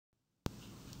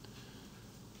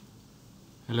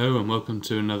Hello and welcome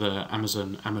to another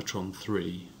Amazon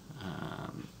Amatron3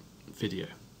 video.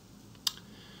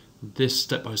 This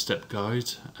step-by-step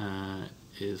guide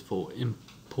is for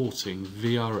importing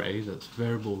VRA, that's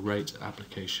variable rate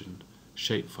application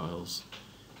shapefiles,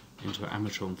 into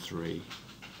Amatron3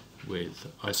 with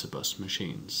ISObus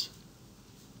machines.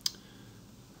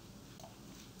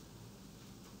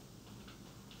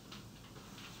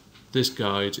 This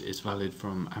guide is valid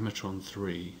from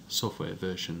Amatron3 software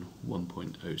version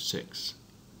 1.06.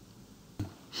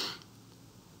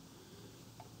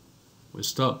 We'll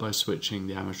start by switching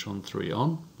the Amatron3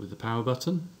 on with the power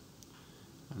button,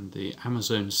 and the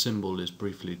Amazon symbol is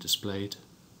briefly displayed.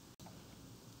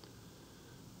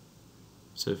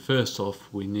 So first off,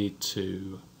 we need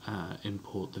to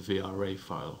import the VRA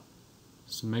file.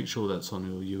 So make sure that's on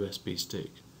your USB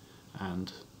stick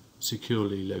and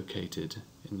securely located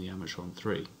in the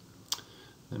Amatron3.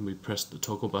 Then we press the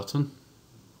toggle button,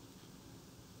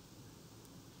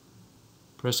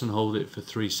 press and hold it for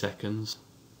 3 seconds,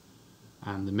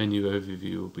 and the menu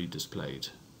overview will be displayed.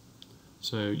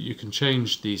 So you can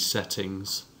change these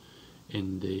settings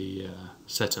in the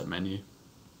setup menu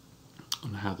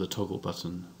on how the toggle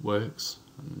button works,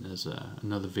 and there's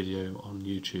another video on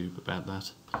YouTube about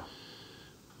that.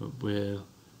 But we'll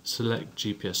select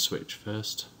GPS switch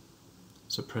first.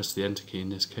 So press the enter key in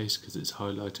this case because it's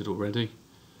highlighted already.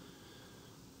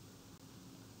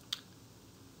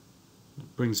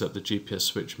 It brings up the GPS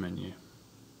switch menu,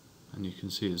 and you can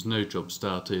see there's no job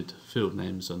started, field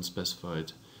name is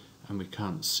unspecified, and we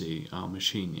can't see our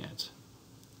machine yet.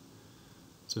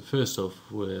 So first off,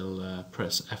 we'll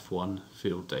press F1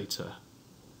 field data.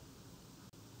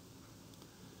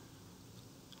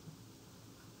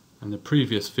 And the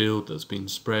previous field that's been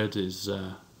spread is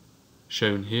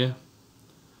shown here.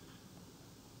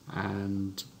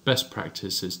 And best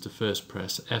practice is to first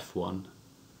press F1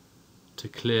 to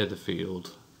clear the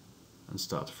field and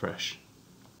start afresh.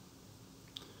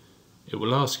 It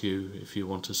will ask you if you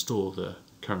want to store the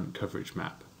current coverage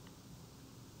map.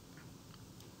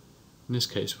 In this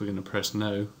case we're going to press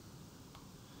no.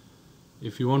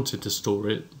 If you wanted to store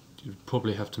it, you'd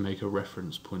probably have to make a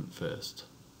reference point first.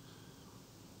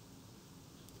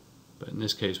 But in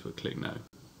this case we'll click no.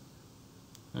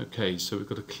 Okay, so we've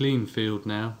got a clean field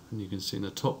now, and you can see in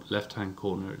the top left hand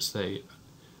corner it says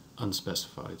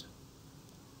unspecified.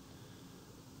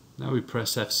 Now we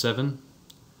press F7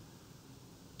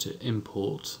 to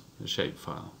import the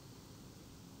shapefile,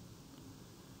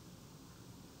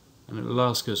 and it will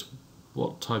ask us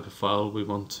what type of file we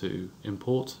want to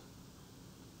import.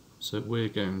 So we're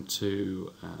going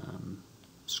to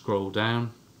scroll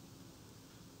down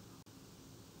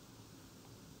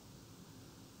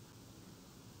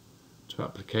to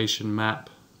application map,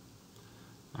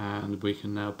 and we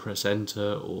can now press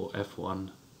enter or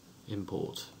F1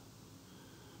 import.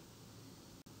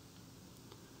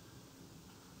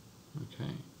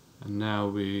 Okay, and now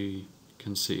we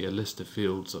can see a list of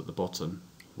fields at the bottom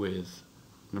with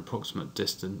an approximate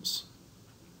distance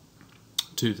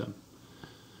to them.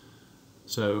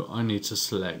 So I need to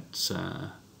select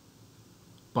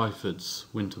Byford's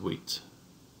winter wheat.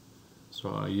 So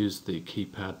I use the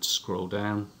keypad to scroll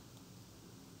down.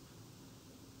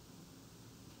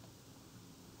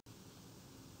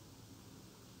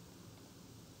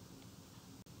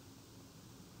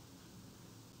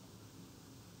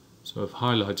 So I've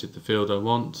highlighted the field I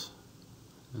want,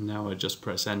 and now I just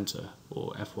press enter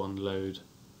or F1 load.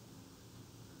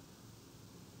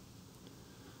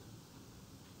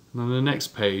 And on the next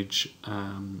page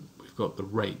we've got the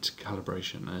rate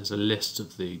calibration. There's a list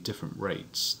of the different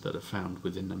rates that are found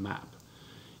within the map.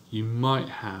 You might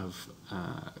have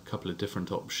a couple of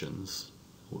different options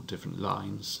or different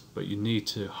lines, but you need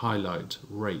to highlight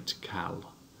rate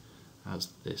cal as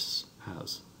this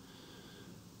has.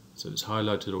 So it's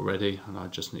highlighted already, and I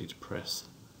just need to press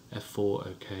F4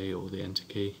 OK or the enter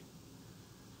key.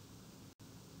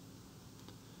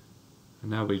 And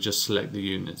now we just select the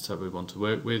units that we want to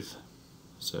work with.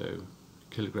 So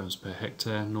kilograms per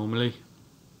hectare normally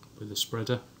with a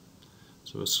spreader.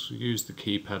 So we'll use the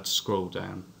keypad to scroll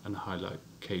down and highlight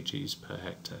kgs per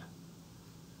hectare.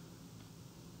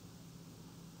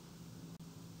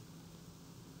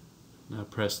 Now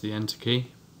press the enter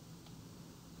key,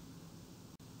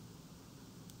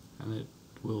 and it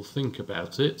will think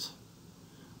about it,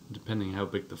 depending how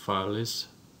big the file is.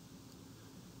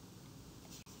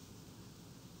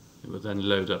 It will then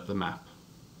load up the map.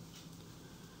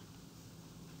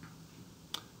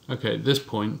 Okay, at this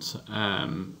point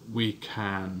we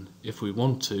can, if we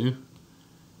want to,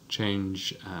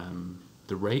 change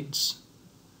the rates.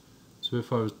 So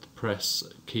if I was to press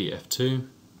key F2,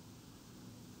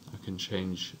 I I can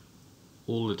change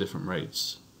all the different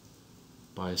rates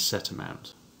by a set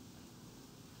amount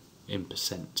in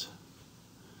percent.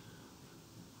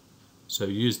 So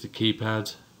use the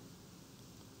keypad,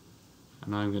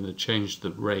 and I'm going to change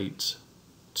the rate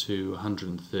to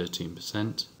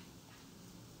 113%,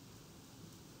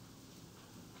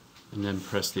 and then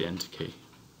press the enter key.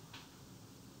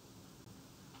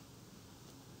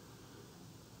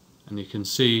 And you can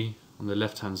see on the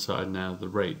left hand side now the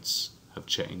rates have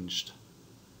changed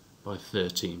by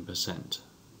 13%.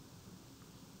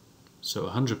 So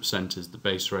 100% is the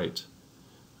base rate,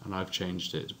 and I've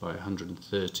changed it by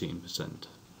 113%.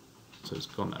 So it's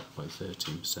gone up by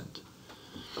 13%.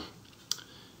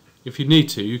 If you need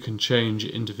to, you can change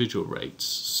individual rates.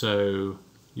 So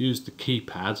use the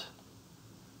keypad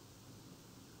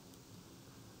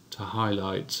to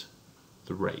highlight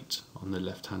the rate on the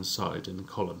left hand side in the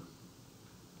column.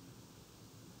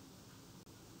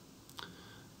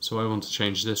 So I want to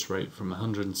change this rate from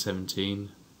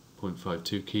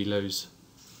 117.52 kilos.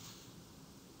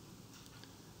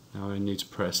 Now I need to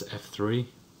press F3,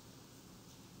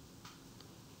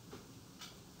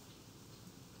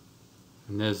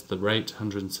 and there's the rate,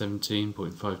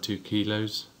 117.52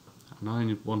 kilos, and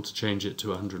I want to change it to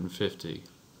 150.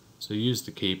 So use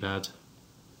the keypad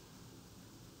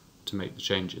to make the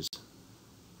changes.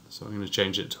 So I'm going to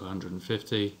change it to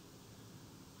 150,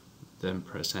 then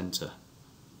press enter.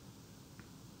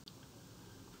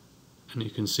 And you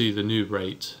can see the new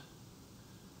rate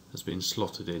has been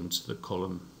slotted into the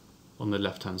column on the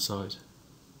left hand side.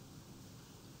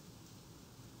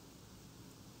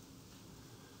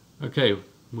 Okay,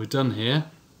 we're done here,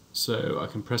 so I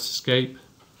can press escape.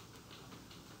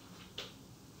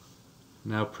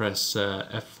 Now press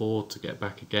F4 to get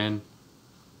back again,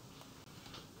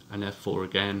 and F4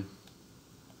 again.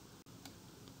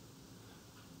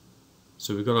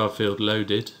 So we've got our field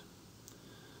loaded.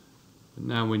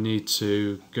 Now we need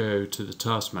to go to the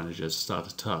task manager to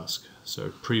start a task. So a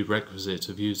prerequisite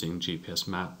of using GPS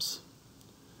maps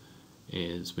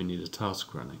is we need a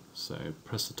task running. So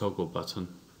press the toggle button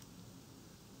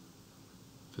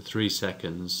for 3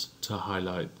 seconds to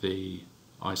highlight the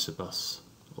ISObus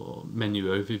or menu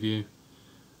overview.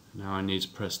 Now I need to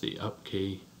press the up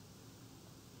key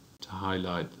to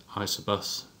highlight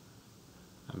ISObus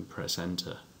and press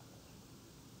enter.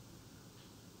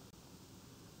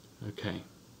 Okay,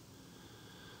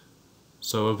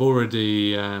 so I've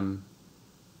already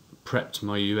prepped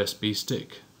my USB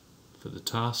stick for the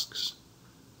tasks.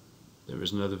 There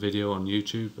is another video on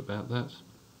YouTube about that,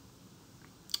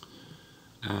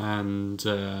 and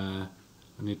I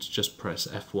need to just press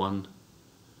F1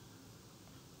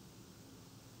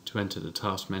 to enter the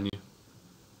task menu.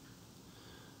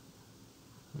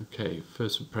 Okay,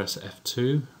 first we press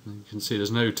F2, and you can see there's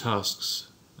no tasks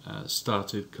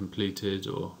started, completed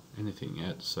or anything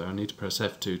yet, so I need to press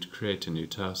F2 to create a new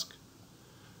task.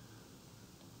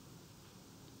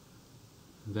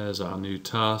 There's our new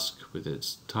task with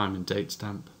its time and date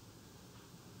stamp,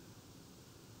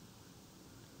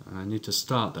 and I need to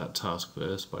start that task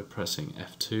first by pressing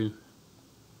F2,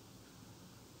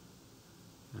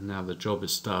 and now the job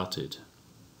is started.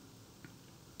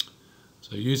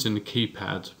 So using the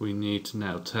keypad, we need to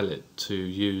now tell it to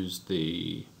use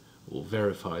or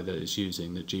verify that it's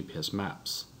using the GPS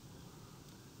maps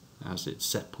as its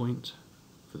set point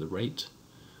for the rate.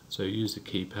 So use the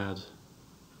keypad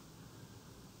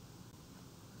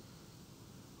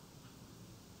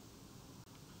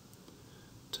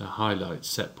to highlight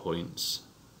set points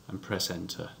and press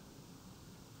enter.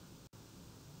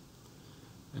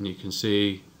 And you can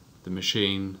see the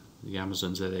machine, the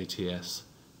Amazon Z80S,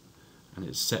 and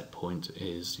its set point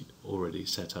is already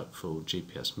set up for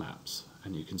GPS maps,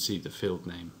 and you can see the field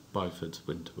name Byford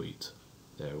winter wheat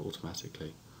there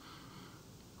automatically.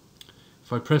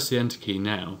 If I press the enter key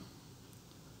now,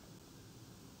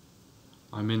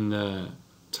 I'm in the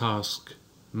task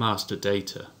master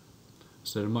data,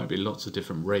 so there might be lots of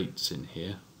different rates in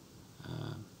here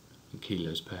in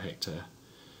kilos per hectare,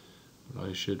 but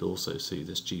I should also see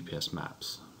this GPS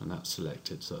maps, and that's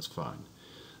selected, so that's fine.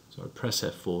 So I press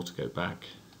F4 to go back,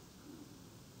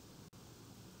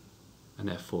 and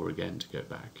F4 again to go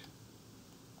back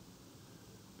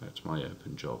to my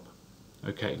open job.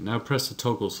 Okay, now press the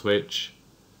toggle switch,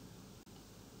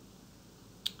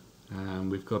 and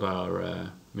we've got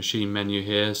our machine menu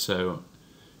here. So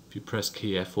if you press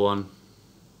key F1,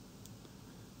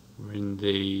 we're in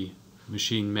the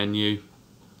machine menu,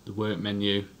 the work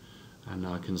menu, and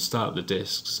I can start the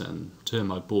discs and turn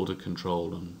my border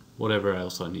control and whatever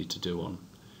else I need to do on,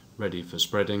 ready for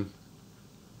spreading.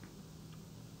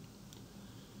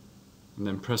 And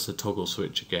then press the toggle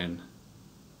switch again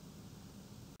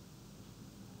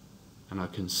and I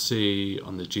can see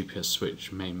on the GPS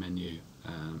switch main menu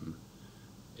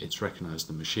it's recognised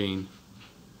the machine,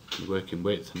 the working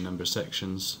width and number of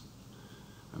sections,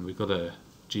 and we've got a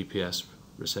GPS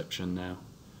reception now.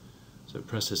 So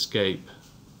press escape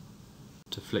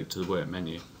to flick to the work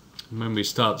menu. And when we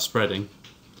start spreading,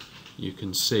 you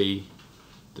can see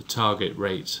the target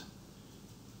rate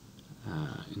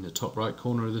in the top right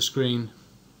corner of the screen.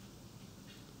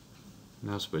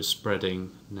 And as we're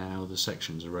spreading now, the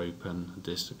sections are open, the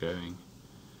discs are going.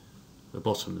 At the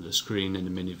bottom of the screen in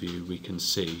the menu view we can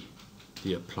see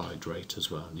the applied rate as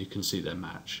well, and you can see their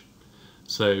match.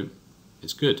 So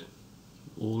it's good,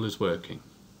 all is working.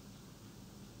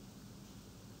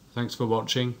 Thanks for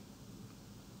watching,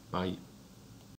 bye.